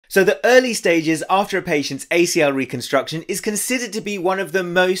So the early stages after a patient's ACL reconstruction is considered to be one of the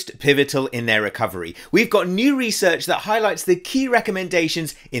most pivotal in their recovery. We've got new research that highlights the key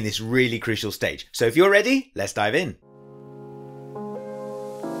recommendations in this really crucial stage. So if you're ready, let's dive in.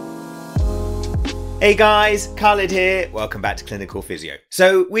 Hey guys, Khalid here. Welcome back to Clinical Physio.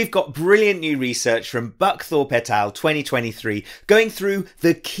 So we've got brilliant new research from Buckthorpe et al. 2023 going through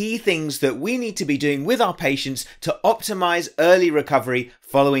the key things that we need to be doing with our patients to optimize early recovery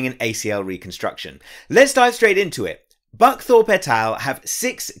following an ACL reconstruction. Let's dive straight into it. Buckthorpe et al. Have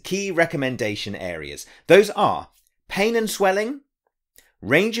 6 key recommendation areas. Those are pain and swelling,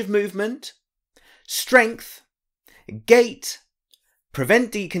 range of movement, strength, gait,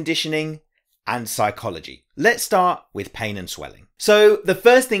 prevent deconditioning, and psychology. Let's start with pain and swelling. So the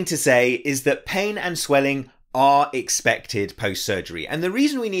first thing to say is that pain and swelling are expected post-surgery. And the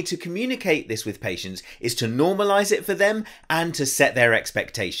reason we need to communicate this with patients is to normalize it for them and to set their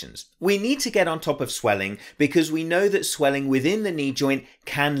expectations. We need to get on top of swelling because we know that swelling within the knee joint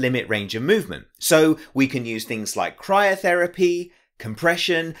can limit range of movement. So we can use things like cryotherapy,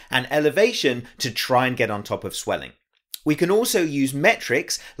 compression, and elevation to try and get on top of swelling. We can also use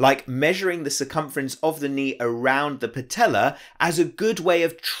metrics like measuring the circumference of the knee around the patella as a good way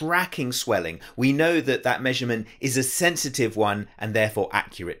of tracking swelling. We know that that measurement is a sensitive one and therefore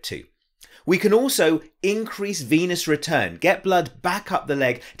accurate too. We can also increase venous return, get blood back up the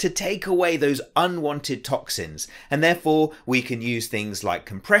leg to take away those unwanted toxins. And therefore we can use things like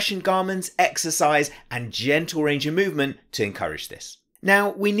compression garments, exercise, and gentle range of movement to encourage this.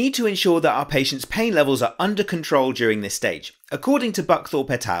 Now, we need to ensure that our patients' pain levels are under control during this stage. According to Buckthorpe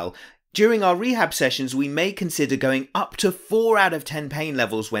et al., during our rehab sessions, we may consider going up to 4 out of 10 pain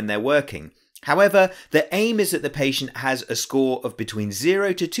levels when they're working. However, the aim is that the patient has a score of between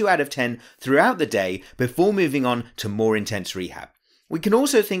 0 to 2 out of 10 throughout the day before moving on to more intense rehab. We can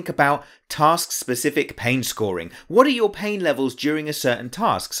also think about task-specific pain scoring. What are your pain levels during a certain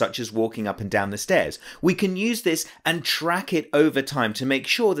task, such as walking up and down the stairs? We can use this and track it over time to make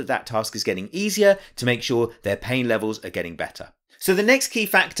sure that that task is getting easier, to make sure their pain levels are getting better. So the next key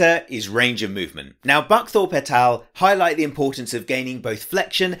factor is range of movement. Now, Buckthorpe et al. Highlight the importance of gaining both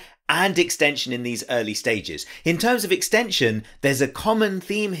flexion and extension in these early stages. In terms of extension, there's a common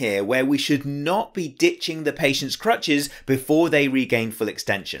theme here where we should not be ditching the patient's crutches before they regain full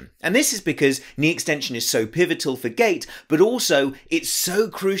extension. And this is because knee extension is so pivotal for gait, but also it's so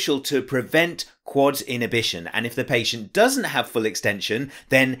crucial to prevent quads inhibition. And if the patient doesn't have full extension,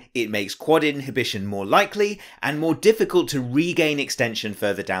 then it makes quad inhibition more likely and more difficult to regain extension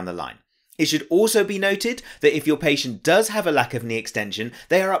further down the line. It should also be noted that if your patient does have a lack of knee extension,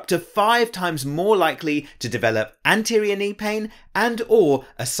 they are up to 5 times more likely to develop anterior knee pain and or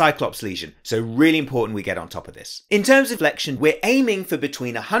a cyclops lesion. So really important we get on top of this. In terms of flexion, we're aiming for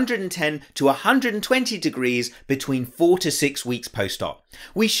between 110 to 120 degrees between 4 to 6 weeks post-op.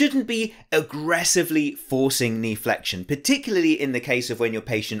 We shouldn't be aggressively forcing knee flexion, particularly in the case of when your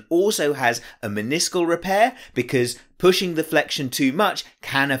patient also has a meniscal repair, because pushing the flexion too much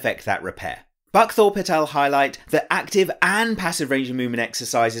can affect that repair. Buckthorpe et al. Highlight that active and passive range of movement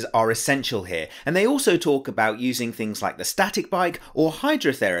exercises are essential here, and they also talk about using things like the static bike or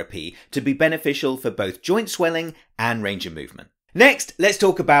hydrotherapy to be beneficial for both joint swelling and range of movement. Next, let's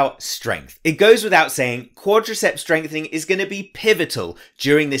talk about strength. It goes without saying, quadricep strengthening is going to be pivotal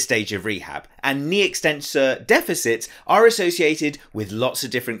during this stage of rehab, and knee extensor deficits are associated with lots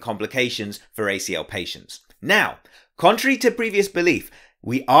of different complications for ACL patients. Now, contrary to previous belief,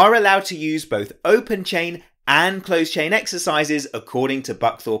 we are allowed to use both open chain and closed chain exercises according to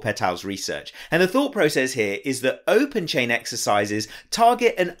Buckthorpe et al.'s research. And the thought process here is that open chain exercises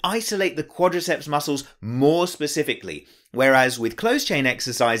target and isolate the quadriceps muscles more specifically, whereas with closed chain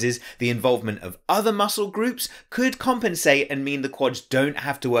exercises, the involvement of other muscle groups could compensate and mean the quads don't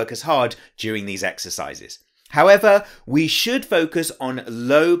have to work as hard during these exercises. However, we should focus on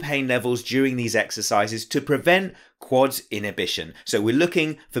low pain levels during these exercises to prevent quads inhibition. So we're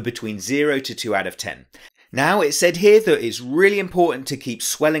looking for between 0 to 2 out of 10. Now, it's said here that it's really important to keep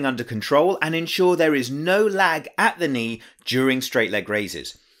swelling under control and ensure there is no lag at the knee during straight leg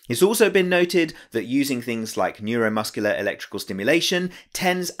raises. It's also been noted that using things like neuromuscular electrical stimulation,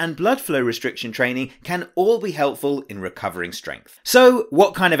 TENS, and blood flow restriction training can all be helpful in recovering strength. So,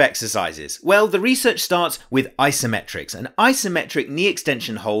 what kind of exercises? Well, the research starts with isometrics, an isometric knee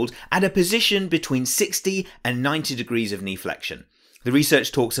extension hold at a position between 60 and 90 degrees of knee flexion. The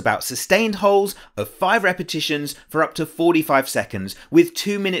research talks about sustained holds of 5 repetitions for up to 45 seconds with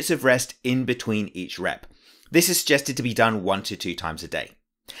 2 minutes of rest in between each rep. This is suggested to be done 1 to 2 times a day.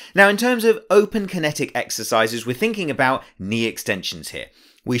 Now, in terms of open kinetic exercises, we're thinking about knee extensions here.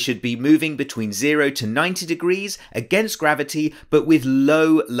 We should be moving between 0 to 90 degrees against gravity, but with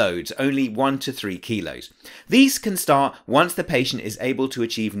low loads, only 1 to 3 kilos. These can start once the patient is able to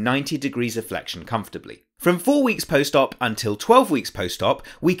achieve 90 degrees of flexion comfortably. From 4 weeks post-op until 12 weeks post-op,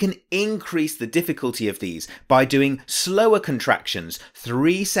 we can increase the difficulty of these by doing slower contractions,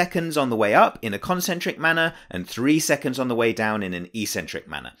 3 seconds on the way up in a concentric manner and 3 seconds on the way down in an eccentric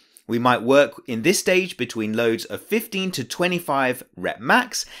manner. We might work in this stage between loads of 15 to 25 rep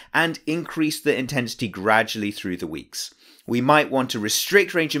max and increase the intensity gradually through the weeks. We might want to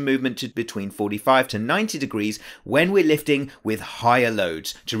restrict range of movement to between 45 to 90 degrees when we're lifting with higher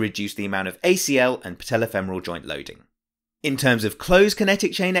loads to reduce the amount of ACL and patellofemoral joint loading. In terms of closed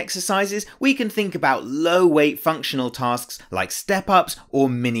kinetic chain exercises, we can think about low weight functional tasks like step-ups or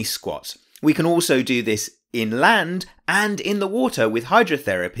mini squats. We can also do this in land and in the water with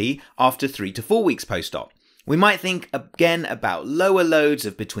hydrotherapy after 3 to 4 weeks post-op. We might think again about lower loads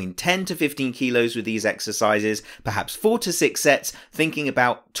of between 10 to 15 kilos with these exercises, perhaps 4 to 6 sets, thinking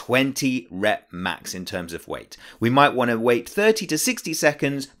about 20 rep max in terms of weight. We might want to wait 30 to 60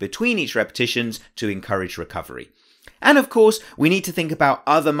 seconds between each repetitions to encourage recovery. And of course, we need to think about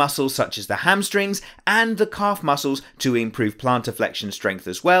other muscles such as the hamstrings and the calf muscles to improve plantar flexion strength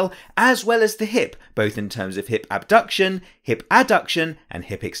as well as the hip, both in terms of hip abduction, hip adduction, and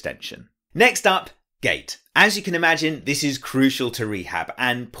hip extension. Next up, gait. As you can imagine, this is crucial to rehab,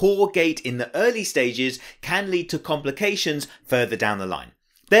 and poor gait in the early stages can lead to complications further down the line.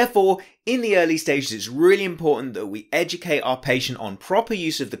 Therefore, in the early stages, it's really important that we educate our patient on proper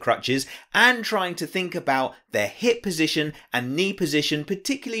use of the crutches and trying to think about their hip position and knee position,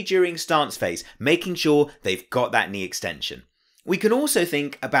 particularly during stance phase, making sure they've got that knee extension. We can also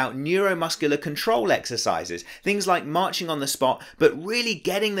think about neuromuscular control exercises, things like marching on the spot, but really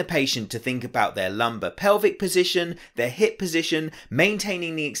getting the patient to think about their lumbar pelvic position, their hip position,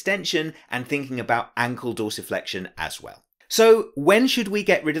 maintaining the extension, and thinking about ankle dorsiflexion as well. So when should we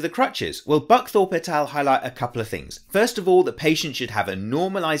get rid of the crutches? Well, Buckthorpe et al. Highlight a couple of things. First of all, the patient should have a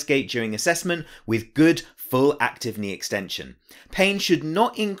normalized gait during assessment with good full active knee extension. Pain should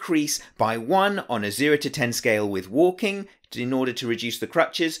not increase by 1 on a 0 to 10 scale with walking in order to reduce the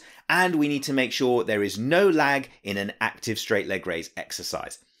crutches, and we need to make sure there is no lag in an active straight leg raise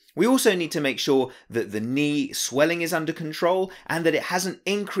exercise. We also need to make sure that the knee swelling is under control and that it hasn't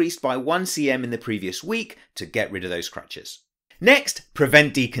increased by 1 cm in the previous week to get rid of those crutches. Next,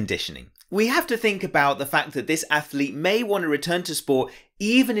 prevent deconditioning. We have to think about the fact that this athlete may want to return to sport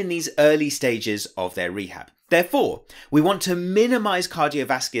even in these early stages of their rehab. Therefore, we want to minimize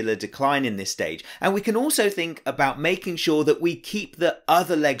cardiovascular decline in this stage, and we can also think about making sure that we keep the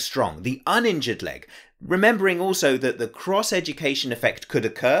other leg strong, the uninjured leg. Remembering also that the cross-education effect could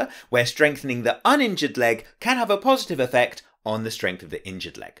occur, where strengthening the uninjured leg can have a positive effect on the strength of the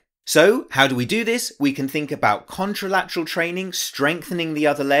injured leg. So, how do we do this? We can think about contralateral training, strengthening the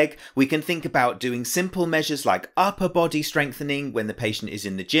other leg. We can think about doing simple measures like upper body strengthening when the patient is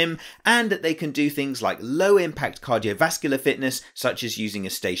in the gym, and that they can do things like low impact cardiovascular fitness, such as using a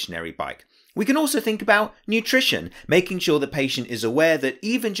stationary bike. We can also think about nutrition, making sure the patient is aware that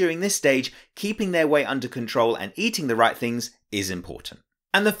even during this stage, keeping their weight under control and eating the right things is important.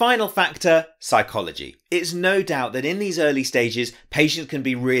 And the final factor, psychology. It's no doubt that in these early stages, patients can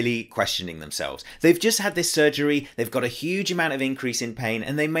be really questioning themselves. They've just had this surgery, they've got a huge amount of increase in pain,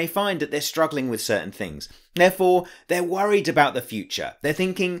 and they may find that they're struggling with certain things. Therefore, they're worried about the future. They're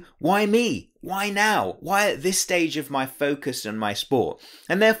thinking, why me? Why now? Why at this stage of my focus and my sport?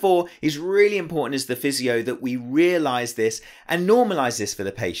 And therefore, it's really important as the physio that we realize this and normalize this for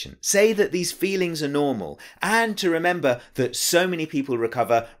the patient. Say that these feelings are normal, and to remember that so many people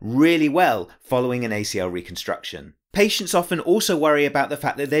recover really well following an ACL reconstruction. Patients often also worry about the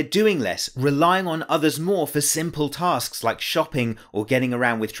fact that they're doing less, relying on others more for simple tasks like shopping or getting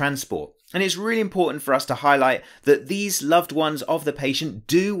around with transport. And it's really important for us to highlight that these loved ones of the patient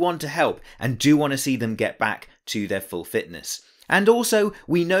do want to help and do want to see them get back to their full fitness. And also,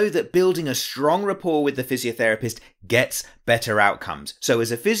 we know that building a strong rapport with the physiotherapist gets better outcomes. So as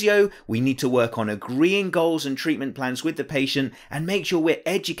a physio, we need to work on agreeing goals and treatment plans with the patient and make sure we're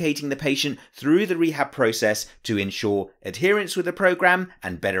educating the patient through the rehab process to ensure adherence with the program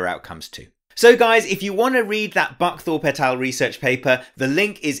and better outcomes too. So guys, if you want to read that Buckthorpe et al. Research paper, the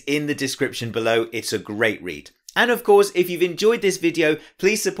link is in the description below. It's a great read. And of course, if you've enjoyed this video,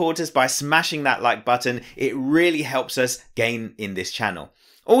 please support us by smashing that like button. It really helps us gain in this channel.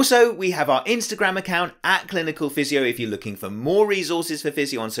 Also, we have our Instagram account at Clinical Physio if you're looking for more resources for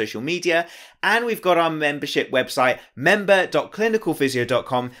physio on social media. And we've got our membership website,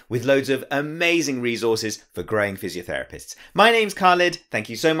 member.clinicalphysio.com, with loads of amazing resources for growing physiotherapists. My name's Khalid. Thank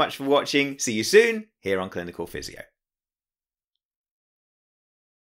you so much for watching. See you soon here on Clinical Physio.